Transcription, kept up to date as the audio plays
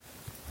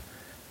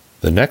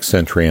The next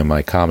entry in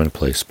my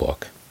Commonplace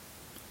book,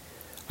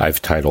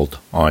 I've titled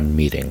On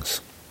Meetings.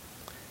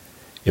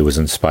 It was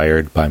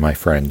inspired by my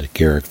friend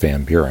Garrick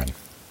Van Buren.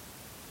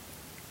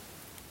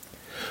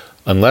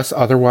 Unless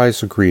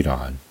otherwise agreed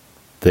on,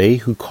 they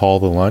who call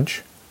the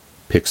lunch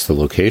picks the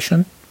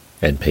location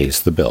and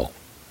pays the bill.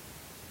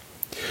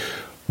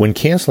 When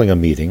canceling a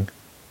meeting,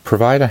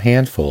 provide a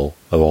handful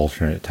of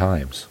alternate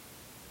times.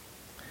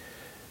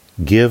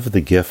 Give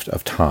the gift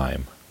of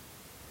time.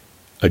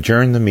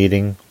 Adjourn the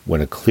meeting when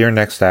a clear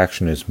next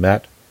action is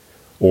met,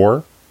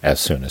 or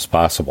as soon as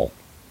possible.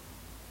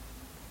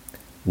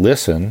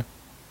 Listen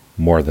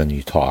more than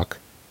you talk.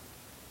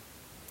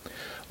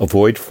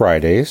 Avoid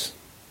Fridays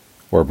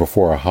or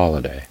before a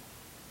holiday.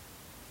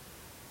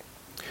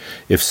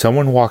 If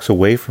someone walks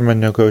away from a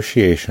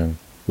negotiation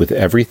with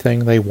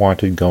everything they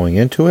wanted going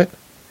into it,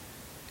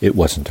 it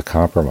wasn't a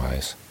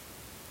compromise.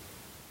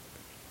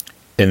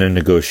 In a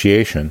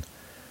negotiation,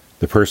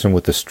 the person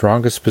with the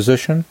strongest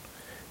position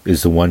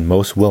is the one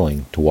most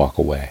willing to walk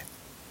away.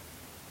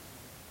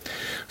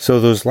 So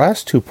those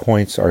last 2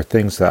 points are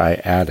things that I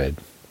added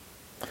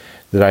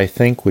that I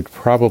think would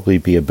probably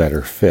be a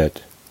better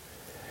fit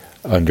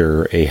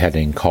under a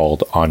heading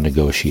called On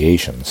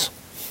Negotiations.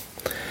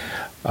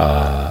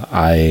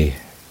 I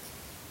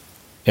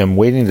am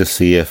waiting to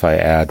see if I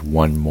add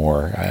one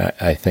more,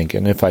 I think,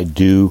 and if I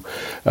do,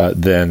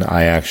 then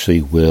I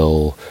actually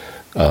will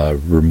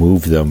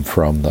remove them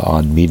from the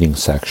On Meeting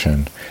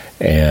section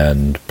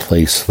and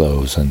place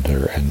those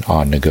under an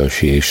On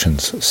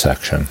Negotiations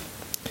section.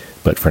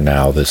 But for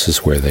now, this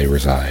is where they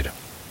reside.